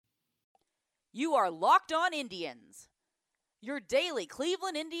You are Locked On Indians, your daily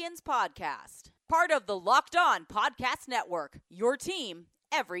Cleveland Indians podcast. Part of the Locked On Podcast Network, your team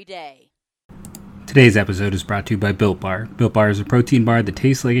every day. Today's episode is brought to you by Built Bar. Built Bar is a protein bar that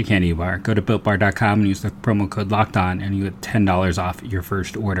tastes like a candy bar. Go to BuiltBar.com and use the promo code LOCKEDON and you get $10 off your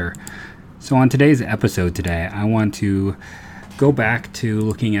first order. So on today's episode today, I want to go back to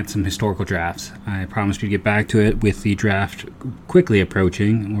looking at some historical drafts. I promised you to get back to it with the draft quickly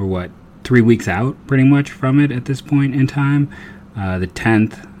approaching. We're 3 weeks out pretty much from it at this point in time. The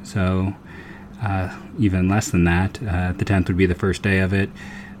 10th, so even less than that. The 10th would be the first day of it.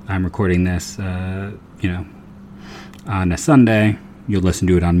 I'm recording this, on a Sunday. You'll listen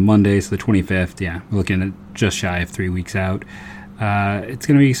to it on Monday, so the 25th. Yeah, we're looking at just shy of 3 weeks out. It's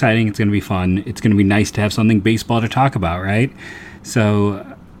going to be exciting. It's going to be fun. It's going to be nice to have something baseball to talk about, right?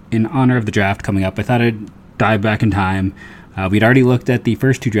 So in honor of the draft coming up, I thought I'd dive back in time. We'd already looked at the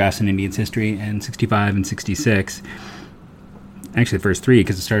first two drafts in Indians history in 65 and 66. Actually, the first three,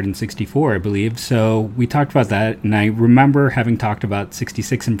 because it started in 64, I believe. So we talked about that, and I remember having talked about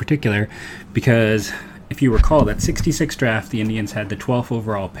 66 in particular, because if you recall, that 66 draft, the Indians had the 12th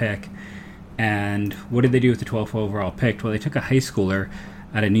overall pick. And what did they do with the 12th overall pick? Well, they took a high schooler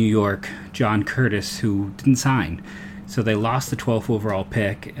out of New York, John Curtis, who didn't sign. So they lost the 12th overall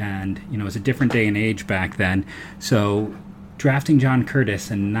pick, and it was a different day and age back then. So drafting John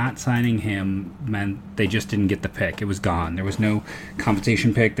Curtis and not signing him meant they just didn't get the pick. It was gone. There was no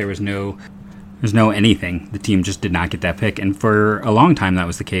compensation pick. There's no anything. The team just did not get that pick. And for a long time, that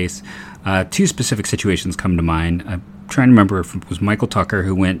was the case. Two specific situations come to mind. I'm trying to remember if it was Michael Tucker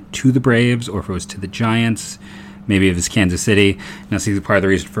who went to the Braves or if it was to the Giants. Maybe it was Kansas City. Now, see, part of the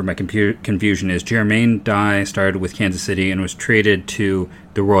reason for my confusion is Jermaine Dye started with Kansas City and was traded to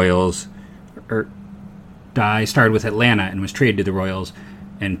the Royals. Dye started with Atlanta and was traded to the Royals,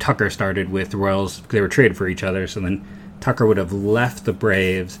 and Tucker started with the Royals. They were traded for each other, so then Tucker would have left the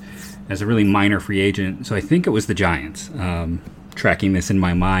Braves as a really minor free agent. So I think it was the Giants, tracking this in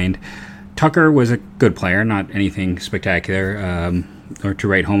my mind. Tucker was a good player, not anything spectacular or to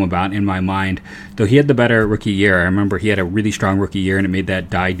write home about in my mind, though he had the better rookie year. I remember he had a really strong rookie year, and it made that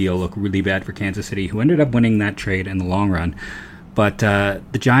Dye deal look really bad for Kansas City, who ended up winning that trade in the long run. But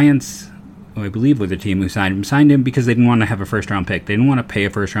the Giants, I believe, were the team who signed him because they didn't want to have a first-round pick. They didn't want to pay a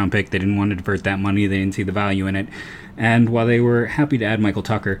first-round pick. They didn't want to divert that money. They didn't see the value in it. And while they were happy to add Michael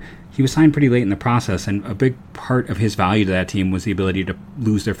Tucker, he was signed pretty late in the process, and a big part of his value to that team was the ability to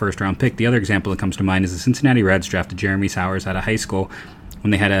lose their first-round pick. The other example that comes to mind is the Cincinnati Reds drafted Jeremy Sowers out of high school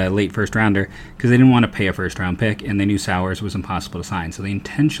when they had a late first-rounder because they didn't want to pay a first-round pick, and they knew Sowers was impossible to sign. So they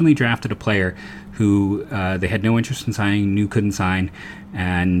intentionally drafted a player who they had no interest in signing, knew couldn't sign,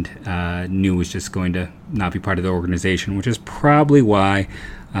 and knew was just going to not be part of the organization, which is probably why,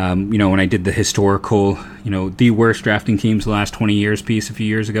 when I did the historical, the worst drafting teams the last 20 years piece a few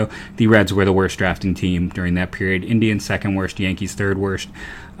years ago, the Reds were the worst drafting team during that period. Indians second worst, Yankees third worst.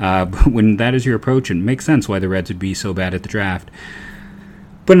 But when that is your approach, it makes sense why the Reds would be so bad at the draft.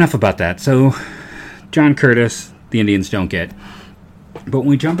 But enough about that. So John Curtis, the Indians don't get. But when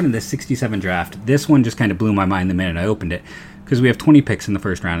we jump into this 67 draft, this one just kind of blew my mind the minute I opened it, because we have 20 picks in the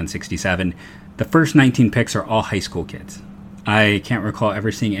first round in 67. The first 19 picks are all high school kids. I can't recall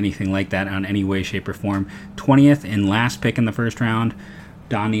ever seeing anything like that on any way, shape, or form. 20th and last pick in the first round,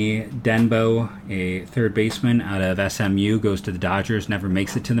 Donnie Denbo, a third baseman out of SMU, goes to the Dodgers, never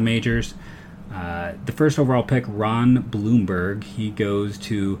makes it to the majors. The first overall pick, Ron Blomberg, he goes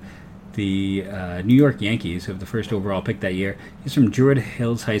to the New York Yankees, who have the first overall pick that year. He's from Druid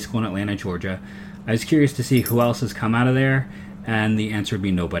Hills High School in Atlanta, Georgia. I was curious to see who else has come out of there, and the answer would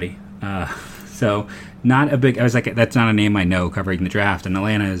be nobody. So not a big... I was like, that's not a name I know covering the draft, and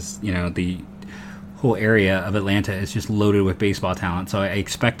Atlanta is, the whole area of Atlanta is just loaded with baseball talent, so I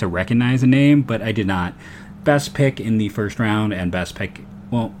expect to recognize a name, but I did not. Best pick in the first round and best pick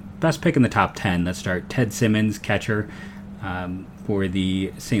in the top 10. Let's start. Ted Simmons, catcher for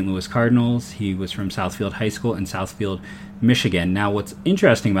the St. Louis Cardinals. He was from Southfield High School in Southfield, Michigan. Now, what's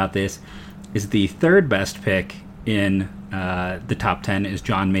interesting about this is the third best pick in the top 10 is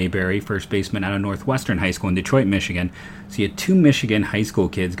John Mayberry, first baseman out of Northwestern High School in Detroit, Michigan. So you had two Michigan high school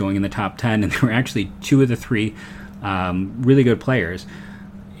kids going in the top 10, and they were actually two of the three really good players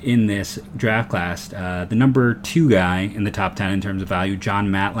in this draft class. The number 2 guy in the top 10 in terms of value,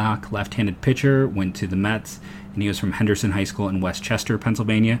 John Matlock, left-handed pitcher, went to the Mets, and he was from Henderson High School in Westchester,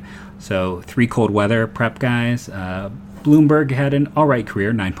 Pennsylvania. So 3 cold weather prep guys. Bloomberg had an all-right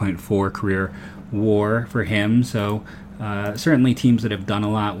career, 9.4 career WAR for him. So certainly teams that have done a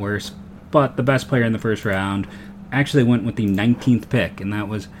lot worse. But the best player in the first round actually went with the 19th pick, and that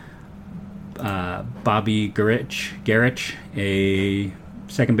was Bobby Garich, a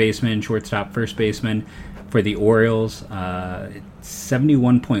second baseman, shortstop, first baseman for the Orioles.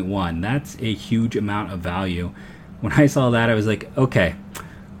 71.1. That's a huge amount of value. When I saw that, I was like, okay,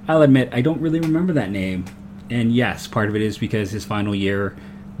 I'll admit I don't really remember that name. And yes, part of it is because his final year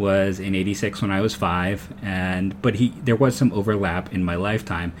was in 86 when I was 5, but there was some overlap in my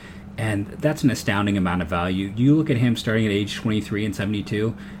lifetime, and that's an astounding amount of value. You look at him starting at age 23 and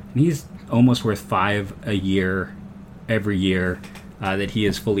 72, and he's almost worth 5 a year every year that he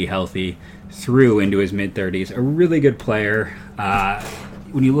is fully healthy through into his mid-30s. A really good player.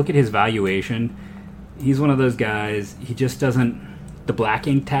 When you look at his valuation, he's one of those guys, he just doesn't, the black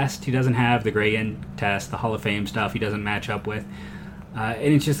ink test, he doesn't have the gray ink test, the Hall of Fame stuff he doesn't match up with.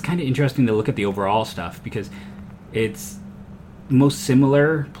 And it's just kind of interesting to look at the overall stuff, because it's the most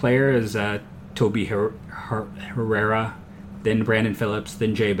similar player is Toby Herrera, then Brandon Phillips,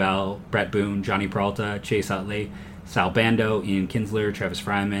 then Jay Bell, Brett Boone, Johnny Peralta, Chase Utley, Sal Bando, Ian Kinsler, Travis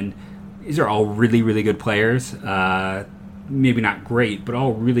Fryman. These are all really, really good players. Maybe not great, but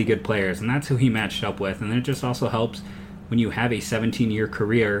all really good players. And that's who he matched up with. And then it just also helps when you have a 17-year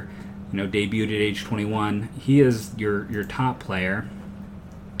career, debuted at age 21. He is your top player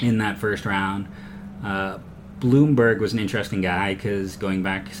in that first round. Bloomberg was an interesting guy because going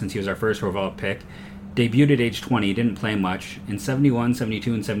back since he was our first overall pick, debuted at age 20, didn't play much. In 71,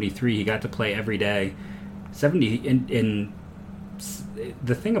 72, and 73, he got to play every day. 70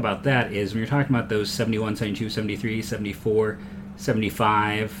 the thing about that is when you're talking about those 71, 72, 73, 74,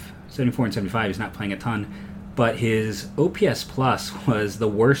 75, 74 and 75, he's not playing a ton, but his OPS plus was the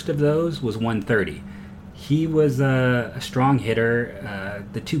worst of those, was 130. He was a strong hitter.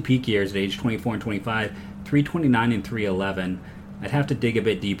 The 2 peak years at age 24 and 25, 329 and 311. I'd have to dig a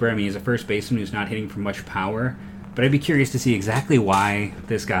bit deeper. I mean, he's a first baseman who's not hitting for much power, but I'd be curious to see exactly why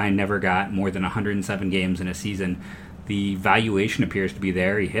this guy never got more than 107 games in a season. The valuation appears to be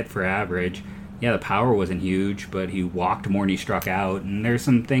there. He hit for average. Yeah, the power wasn't huge, but he walked more than he struck out. And there's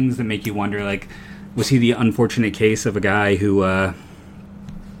some things that make you wonder, like, was he the unfortunate case of a guy who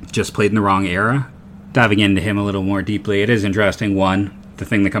just played in the wrong era? Diving into him a little more deeply, it is interesting. One, the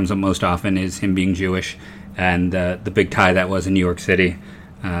thing that comes up most often is him being Jewish and the big tie that was in New York City.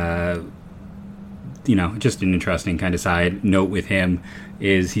 Just an interesting kind of side note with him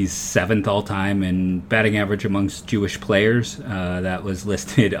is he's 7th all-time in batting average amongst Jewish players. That was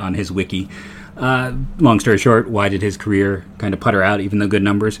listed on his wiki. Long story short, why did his career kind of putter out, even though good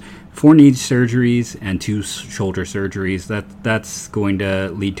numbers? 4 knee surgeries and 2 shoulder surgeries. That's going to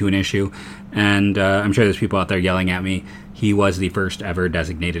lead to an issue. And I'm sure there's people out there yelling at me. He was the first ever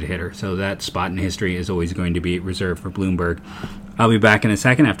designated hitter, so that spot in history is always going to be reserved for Bloomberg. I'll be back in a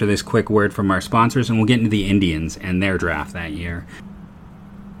second after this quick word from our sponsors, and we'll get into the Indians and their draft that year.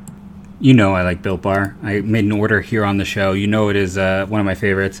 I like Built Bar. I made an order here on the show. It is one of my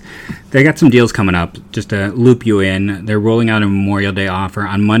favorites. They got some deals coming up. Just to loop you in, they're rolling out a Memorial Day offer.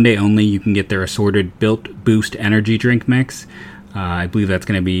 On Monday only, you can get their assorted Built Boost energy drink mix. I believe that's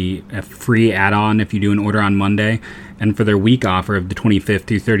going to be a free add-on if you do an order on Monday. And for their week offer of the 25th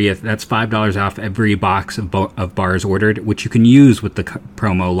through 30th, that's $5 off every box of bars ordered, which you can use with the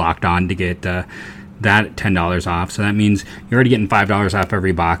promo Locked On to get that $10 off. So that means you're already getting $5 off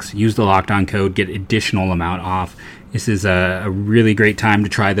every box. Use the Locked On code, get additional amount off. This is a really great time to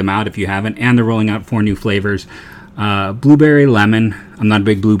try them out if you haven't. And they're rolling out 4 new flavors. Blueberry lemon. I'm not a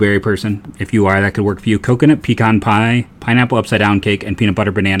big blueberry person. If you are, that could work for you. Coconut pecan pie, pineapple upside down cake, and peanut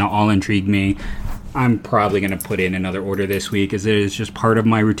butter banana all intrigue me. I'm probably going to put in another order this week, as it is just part of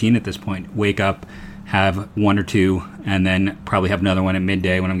my routine at this point. Wake up, have 1 or 2, and then probably have another one at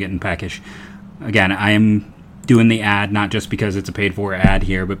midday when I'm getting peckish. Again, I am doing the ad not just because it's a paid-for ad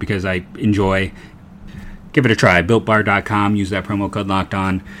here, but because I enjoy. Give it a try. BuiltBar.com. Use that promo code Locked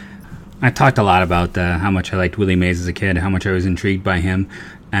On. I talked a lot about how much I liked Willie Mays as a kid, how much I was intrigued by him,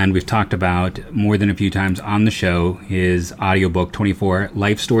 and we've talked about more than a few times on the show his audiobook, 24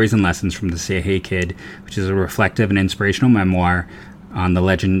 Life Stories and Lessons from the Say Hey Kid, which is a reflective and inspirational memoir on the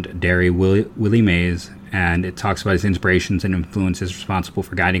legendary Willie Mays, and it talks about his inspirations and influences responsible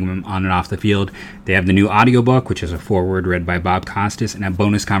for guiding him on and off the field. They have the new audiobook, which is a foreword read by Bob Costas, and a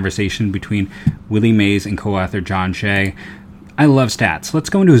bonus conversation between Willie Mays and co-author John Shea. I love stats. Let's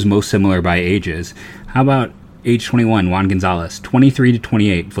go into his most similar by ages. How about age 21, Juan Gonzalez, 23 to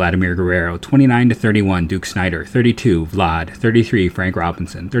 28, Vladimir Guerrero, 29 to 31, Duke Snider, 32, Vlad, 33, Frank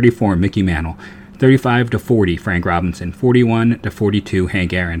Robinson, 34, Mickey Mantle, 35 to 40, Frank Robinson, 41 to 42,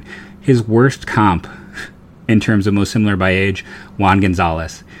 Hank Aaron. His worst comp in terms of most similar by age, Juan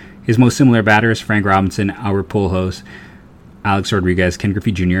Gonzalez. His most similar batters, Frank Robinson, Albert Pujols. Alex Rodriguez, Ken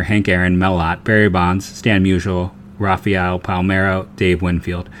Griffey Jr., Hank Aaron, Mel Ott, Barry Bonds, Stan Musial, Rafael Palmeiro, Dave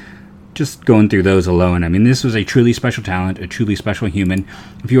Winfield. Just going through those alone, I mean, this was a truly special talent, a truly special human.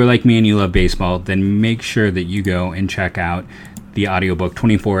 If you are like me and you love baseball, then make sure that you go and check out the audiobook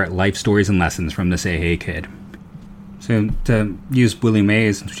 24 Life Stories and Lessons from the Say Hey Kid. So to use Willie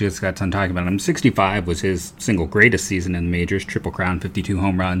Mays, we just got done talking about him, 65 was his single greatest season in the majors, Triple Crown, 52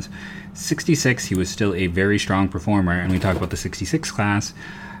 home runs. 66, he was still a very strong performer, and we talk about the 66 class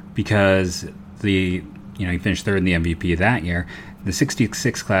because he finished third in the MVP that year. The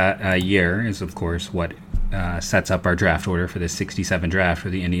 66 year is, of course, what sets up our draft order for the 67 draft, where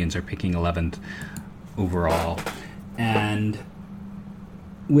the Indians are picking 11th overall. And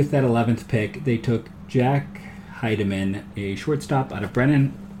with that 11th pick, they took Jack Heidemann, a shortstop out of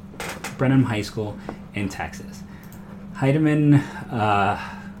Brenham High School in Texas. Heidemann,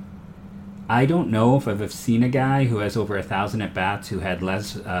 I don't know if I've seen a guy who has over 1,000 at-bats who had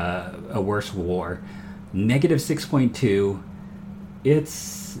a worse WAR. Negative 6.2.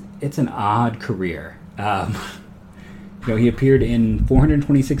 It's an odd career. He appeared in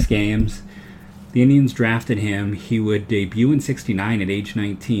 426 games. The Indians drafted him. He would debut in 69 at age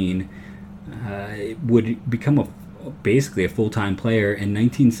 19. Would become basically a full-time player in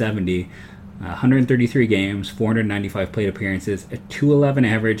 1970. 133 games, 495 plate appearances, a 211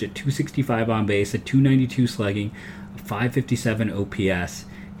 average, a 265 on base, a 292 slugging, a 557 OPS.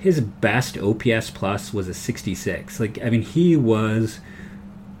 His best OPS plus was a 66. He was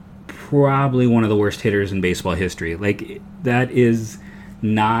probably one of the worst hitters in baseball history. That is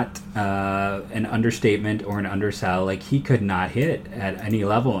not an understatement or an undersell. He could not hit at any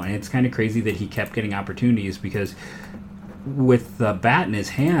level, and it's kind of crazy that he kept getting opportunities because with the bat in his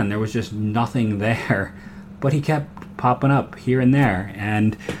hand, there was just nothing there, but he kept popping up here and there,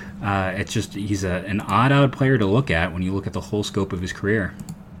 and he's an odd player to look at when you look at the whole scope of his career.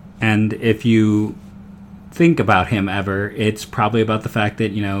 And if you think about him ever, it's probably about the fact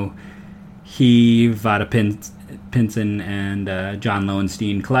that, he, Vada Pinson, and John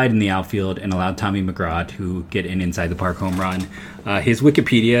Lowenstein collide in the outfield and allowed Tommy McGraw to get an inside the park home run. His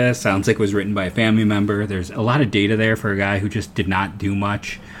Wikipedia sounds like it was written by a family member. There's a lot of data there for a guy who just did not do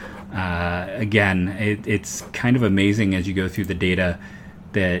much. It's kind of amazing as you go through the data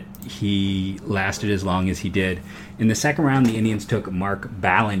that he lasted as long as he did. In the second round, the Indians took Mark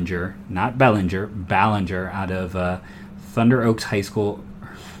Ballinger, not Bellinger, Ballinger, out of Thousand Oaks High School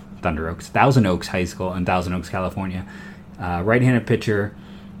in Thousand Oaks, California. Right-handed pitcher.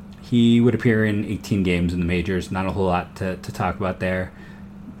 He would appear in 18 games in the majors. Not a whole lot to talk about there.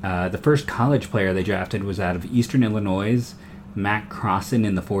 The first college player they drafted was out of Eastern Illinois, Matt Crossan,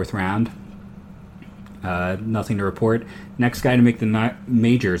 in the fourth round. Nothing to report. Next guy to make the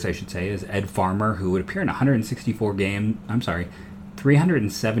majors, I should say, is Ed Farmer, who would appear in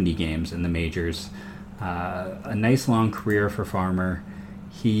 370 games in the majors. A nice long career for Farmer.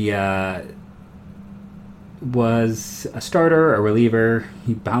 He was a starter, a reliever.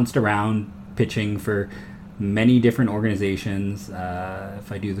 He bounced around pitching for many different organizations.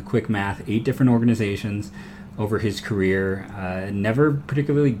 If I do the quick math, 8 different organizations over his career. Never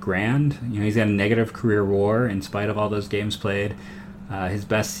particularly grand. He's got a negative career WAR in spite of all those games played. His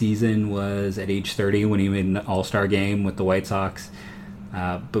best season was at age 30 when he made an all-star game with the White Sox.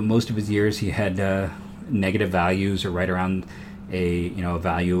 But most of his years he had negative values, or right around a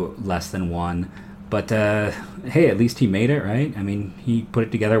value less than 1. But hey, at least he made it, right? He put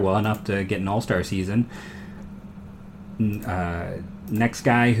it together well enough to get an all-star season. Next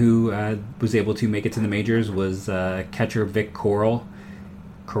guy who was able to make it to the majors was catcher Vic Correll,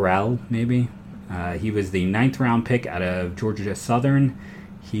 maybe. He was the 9th round pick out of Georgia Southern.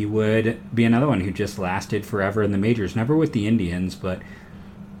 He would be another one who just lasted forever in the majors. Never with the Indians, but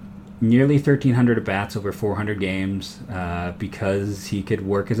nearly 1,300 at-bats over 400 games because he could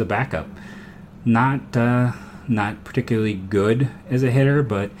work as a backup. Not particularly good as a hitter,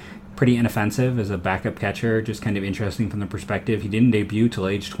 but pretty inoffensive as a backup catcher. Just kind of interesting from the perspective. He didn't debut till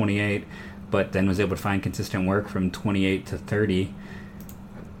age 28, but then was able to find consistent work from 28 to 30.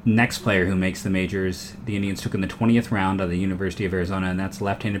 Next player who makes the majors, the Indians took in the 20th round out of the University of Arizona, and that's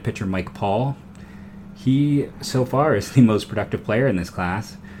left-handed pitcher Mike Paul. He, so far, is the most productive player in this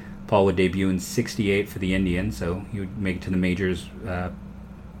class. Paul would debut in 68 for the Indians, so he would make it to the majors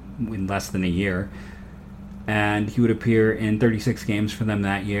in less than a year. And he would appear in 36 games for them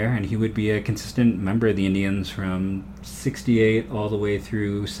that year, and he would be a consistent member of the Indians from 68 all the way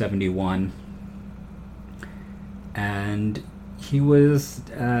through 71. And he was,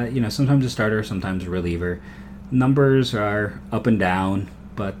 sometimes a starter, sometimes a reliever. Numbers are up and down,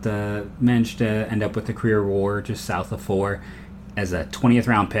 but managed to end up with a career WAR just south of 4 as a 20th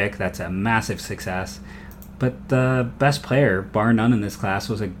round pick. That's a massive success. But the best player, bar none, in this class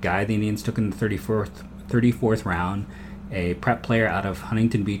was a guy the Indians took in the 34th round, a prep player out of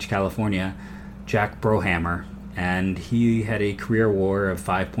Huntington Beach, California, Jack Brohammer. And he had a career WAR of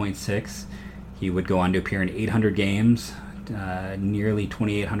 5.6. He would go on to appear in 800 games, nearly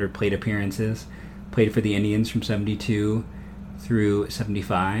 2,800 plate appearances, played for the Indians from 72 through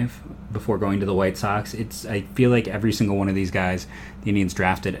 75 before going to the White Sox. I feel like every single one of these guys the Indians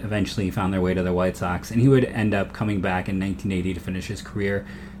drafted eventually found their way to the White Sox, and he would end up coming back in 1980 to finish his career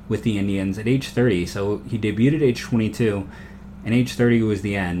with the Indians at age 30. So he debuted at age 22, and age 30 was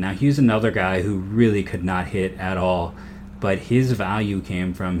the end. Now, he was another guy who really could not hit at all, but his value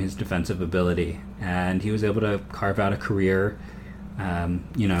came from his defensive ability, and he was able to carve out a career. When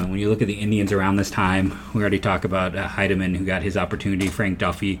you look at the Indians around this time, we already talked about Heidemann, who got his opportunity. Frank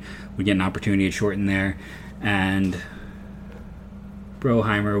Duffy would get an opportunity at short in there, and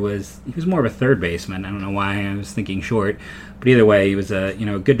Broheimer was more of a third baseman. I don't know why I was thinking short, but either way, he was a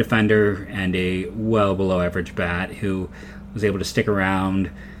good defender and a well below average bat who was able to stick around.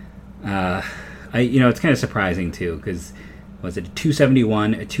 It's kind of surprising too, because was it a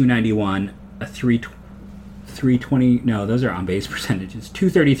 271, a 291, a 320? No, those are on base percentages.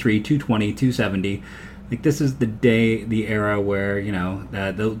 233, 220, 270. Like, this is the era where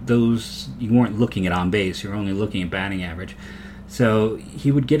those, you weren't looking at on base, you were only looking at batting average. So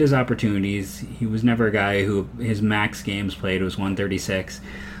he would get his opportunities. He was never a guy who his max games played was 136.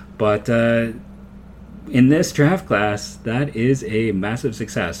 But in this draft class, that is a massive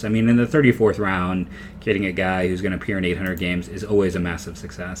success. I mean, in the 34th round, getting a guy who's going to appear in 800 games is always a massive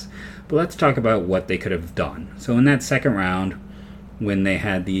success. But let's talk about what they could have done. So in that second round, when they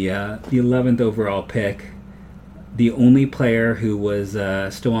had the 11th overall pick, the only player who was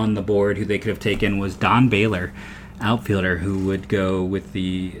still on the board who they could have taken was Don Baylor, outfielder, who would go with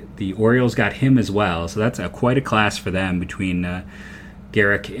the Orioles. Got him as well, so that's quite a class for them between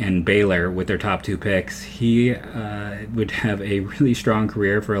Garrick and Baylor with their top two picks. He would have a really strong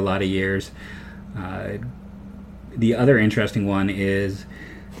career for a lot of years. The other interesting one is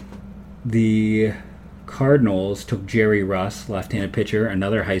the Cardinals took Jerry Russ, left-handed pitcher,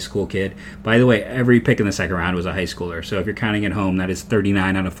 another high school kid. By the way, every pick in the second round was a high schooler, so if you're counting at home, that is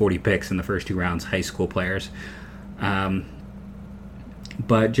 39 out of 40 picks in the first two rounds, high school players.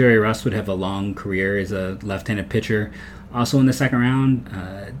 But Jerry Russ would have a long career as a left-handed pitcher. Also in the second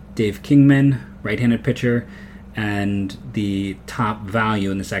round, Dave Kingman, right-handed pitcher, and the top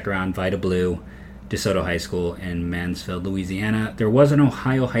value in the second round, Vida Blue, DeSoto High School in Mansfield, Louisiana. There was an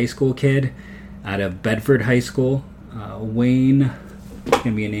Ohio high school kid out of Bedford High School, Wayne, it's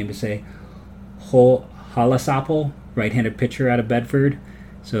going to be a name to say, Holosapple, right-handed pitcher out of Bedford.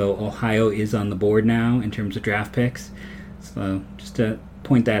 So Ohio is on the board now in terms of draft picks. So just to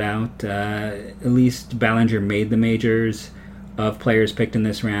point that out, at least Ballinger made the majors. Of players picked in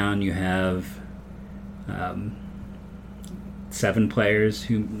this round, you have 7 players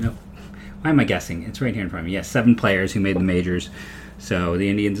who... No, why am I guessing? It's right here in front of me. Yes, 7 players who made the majors. So the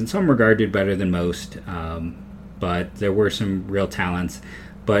Indians, in some regard, did better than most. But there were some real talents.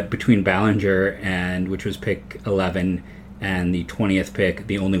 But between Ballinger, which was pick 11, and the 20th pick,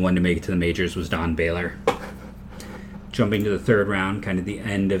 the only one to make it to the majors was Don Baylor. Jumping to the third round, kind of the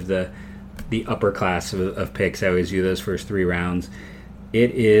end of the upper class of picks. I always view those first 3 rounds.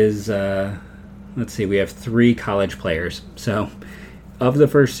 It is, let's see, we have 3 college players. So of the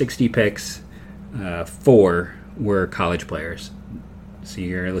first 60 picks, 4 were college players. So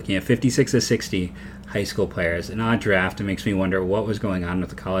you're looking at 56 to 60 high school players. An odd draft. It makes me wonder what was going on with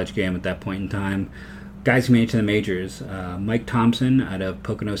the college game at that point in time. Guys who made it to the majors, Mike Thompson out of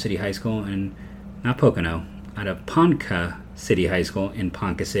Pocono City High School, and not Pocono, out of Ponca City High School in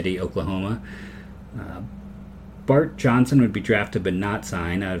Ponca City, Oklahoma. Bart Johnson would be drafted but not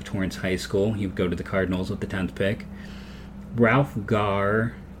signed out of Torrance High School. He would go to the Cardinals with the 10th pick. Ralph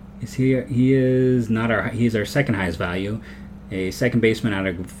Garr, he is our second highest value, a second baseman out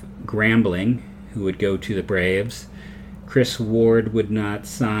of Grambling who would go to the Braves. Chris Ward would not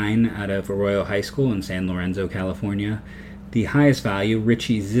sign out of Arroyo High School in San Lorenzo, California. The highest value,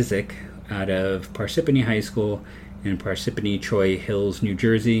 Richie Zizik out of Parsippany High School in Parsippany Troy Hills, New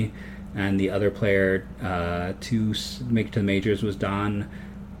Jersey. And the other player to make it to the majors was Don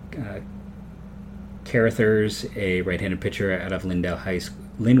Carruthers, a right-handed pitcher out of Lindale High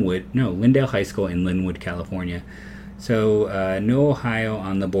School in Linwood, California. So no Ohio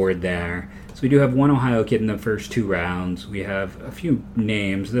on the board there. So we do have 1 Ohio kid in the first 2 rounds. We have a few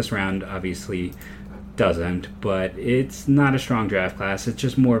names. This round, obviously, doesn't, but it's not a strong draft class. It's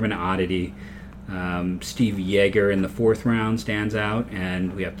just more of an oddity. Steve Yeager in the 4th round stands out,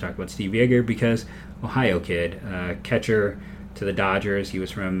 and we have to talk about Steve Yeager because Ohio kid, catcher to the Dodgers. He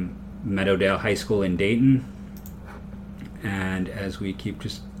was from Meadowdale High School in Dayton. And as we keep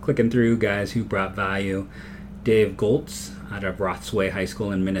just clicking through guys who brought value, Dave Goltz out of Rothsway High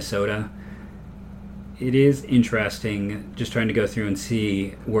School in Minnesota. It is interesting just trying to go through and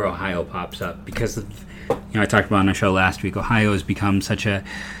see where Ohio pops up because of, I talked about on a show last week, Ohio has become such a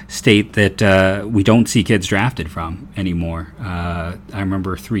state that we don't see kids drafted from anymore. I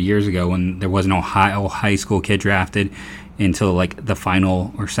remember 3 years ago when there was an Ohio high school kid drafted until like the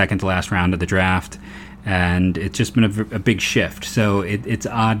final or second to last round of the draft. And it's just been a big shift. So it's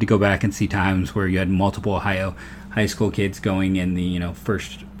odd to go back and see times where you had multiple Ohio high school kids going in the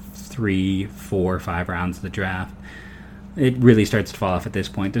first 3, 4, 5 rounds of the draft. It really starts to fall off at this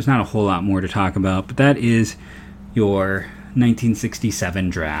point. There's not a whole lot more to talk about, but that is your 1967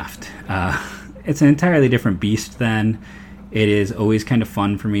 draft. It's an entirely different beast then. It is always kind of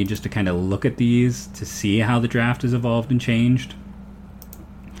fun for me just to kind of look at these to see how the draft has evolved and changed.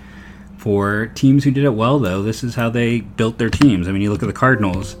 For teams who did it well, though, this is how they built their teams. I mean, you look at the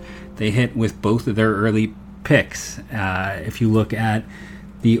Cardinals, they hit with both of their early picks. If you look at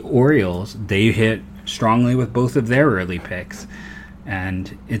the Orioles, they hit strongly with both of their early picks.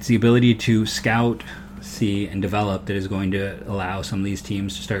 And it's the ability to scout, see, and develop that is going to allow some of these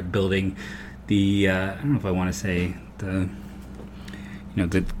teams to start building the, I don't know if I want to say the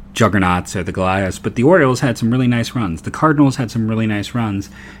juggernauts or the Goliaths, but the Orioles had some really nice runs. The Cardinals had some really nice runs,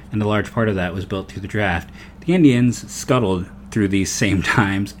 and a large part of that was built through the draft. The Indians scuttled through these same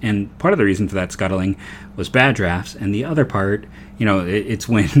times, and part of the reason for that scuttling was bad drafts, and the other part, it's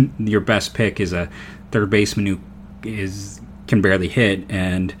when your best pick is a third baseman who can barely hit,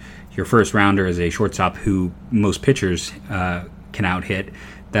 and your first rounder is a shortstop who most pitchers can out hit.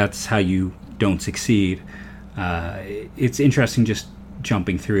 That's how you don't succeed. It's interesting just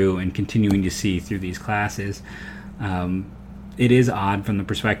jumping through and continuing to see through these classes. It is odd from the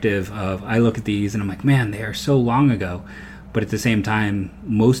perspective of I look at these and I'm like, man, they are so long ago. But at the same time,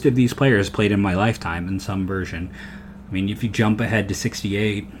 most of these players played in my lifetime in some version. I mean, if you jump ahead to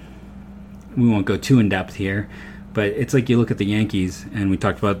 68, we won't go too in-depth here, but it's like you look at the Yankees, and we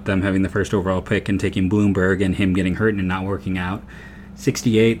talked about them having the first overall pick and taking Bloomberg and him getting hurt and not working out.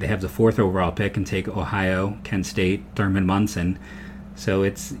 68, they have the 4th overall pick and take Ohio, Kent State, Thurman Munson. So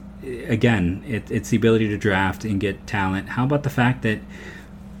it's the ability to draft and get talent. How about the fact that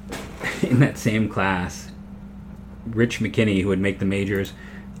in that same class, Rich McKinney, who would make the majors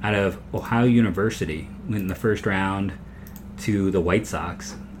out of Ohio University, went in the first round to the White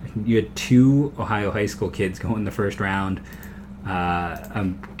Sox. You had 2 Ohio high school kids go in the first round.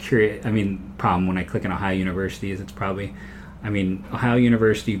 I'm curious. Problem when I click on Ohio University is Ohio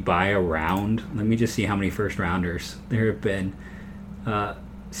University by a round. Let me just see how many first rounders there have been.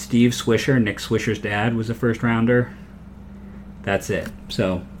 Steve Swisher, Nick Swisher's dad, was a first rounder. That's it.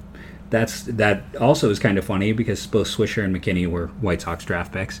 So that also is kind of funny because both Swisher and McKinney were White Sox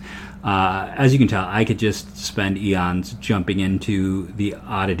draft picks. As you can tell, I could just spend eons jumping into the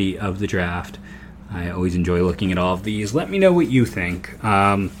oddity of the draft. I always enjoy looking at all of these. Let me know what you think.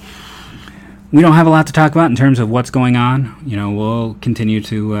 We don't have a lot to talk about in terms of what's going on. We'll continue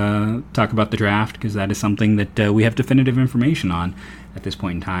to talk about the draft because that is something that we have definitive information on at this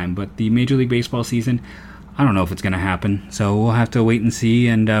point in time. But the Major League Baseball season, I don't know if it's going to happen. So we'll have to wait and see.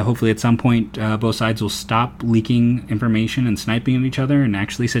 And hopefully at some point both sides will stop leaking information and sniping at each other and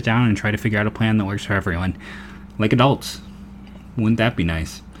actually sit down and try to figure out a plan that works for everyone. Like adults. Wouldn't that be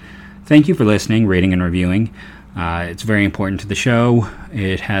nice? Thank you for listening, rating, and reviewing. It's very important to the show.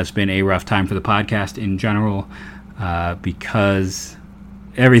 It has been a rough time for the podcast in general because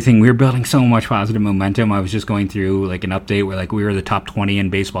we're building so much positive momentum. I was just going through like an update where we were the top 20 in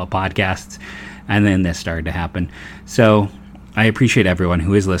baseball podcasts, and then this started to happen. So I appreciate everyone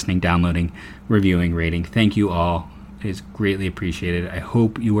who is listening, downloading, reviewing, rating. Thank you all. It is greatly appreciated. I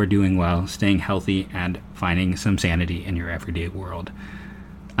hope you are doing well, staying healthy, and finding some sanity in your everyday world.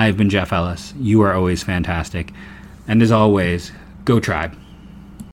 I've been Jeff Ellis. You are always fantastic. And as always, go Tribe.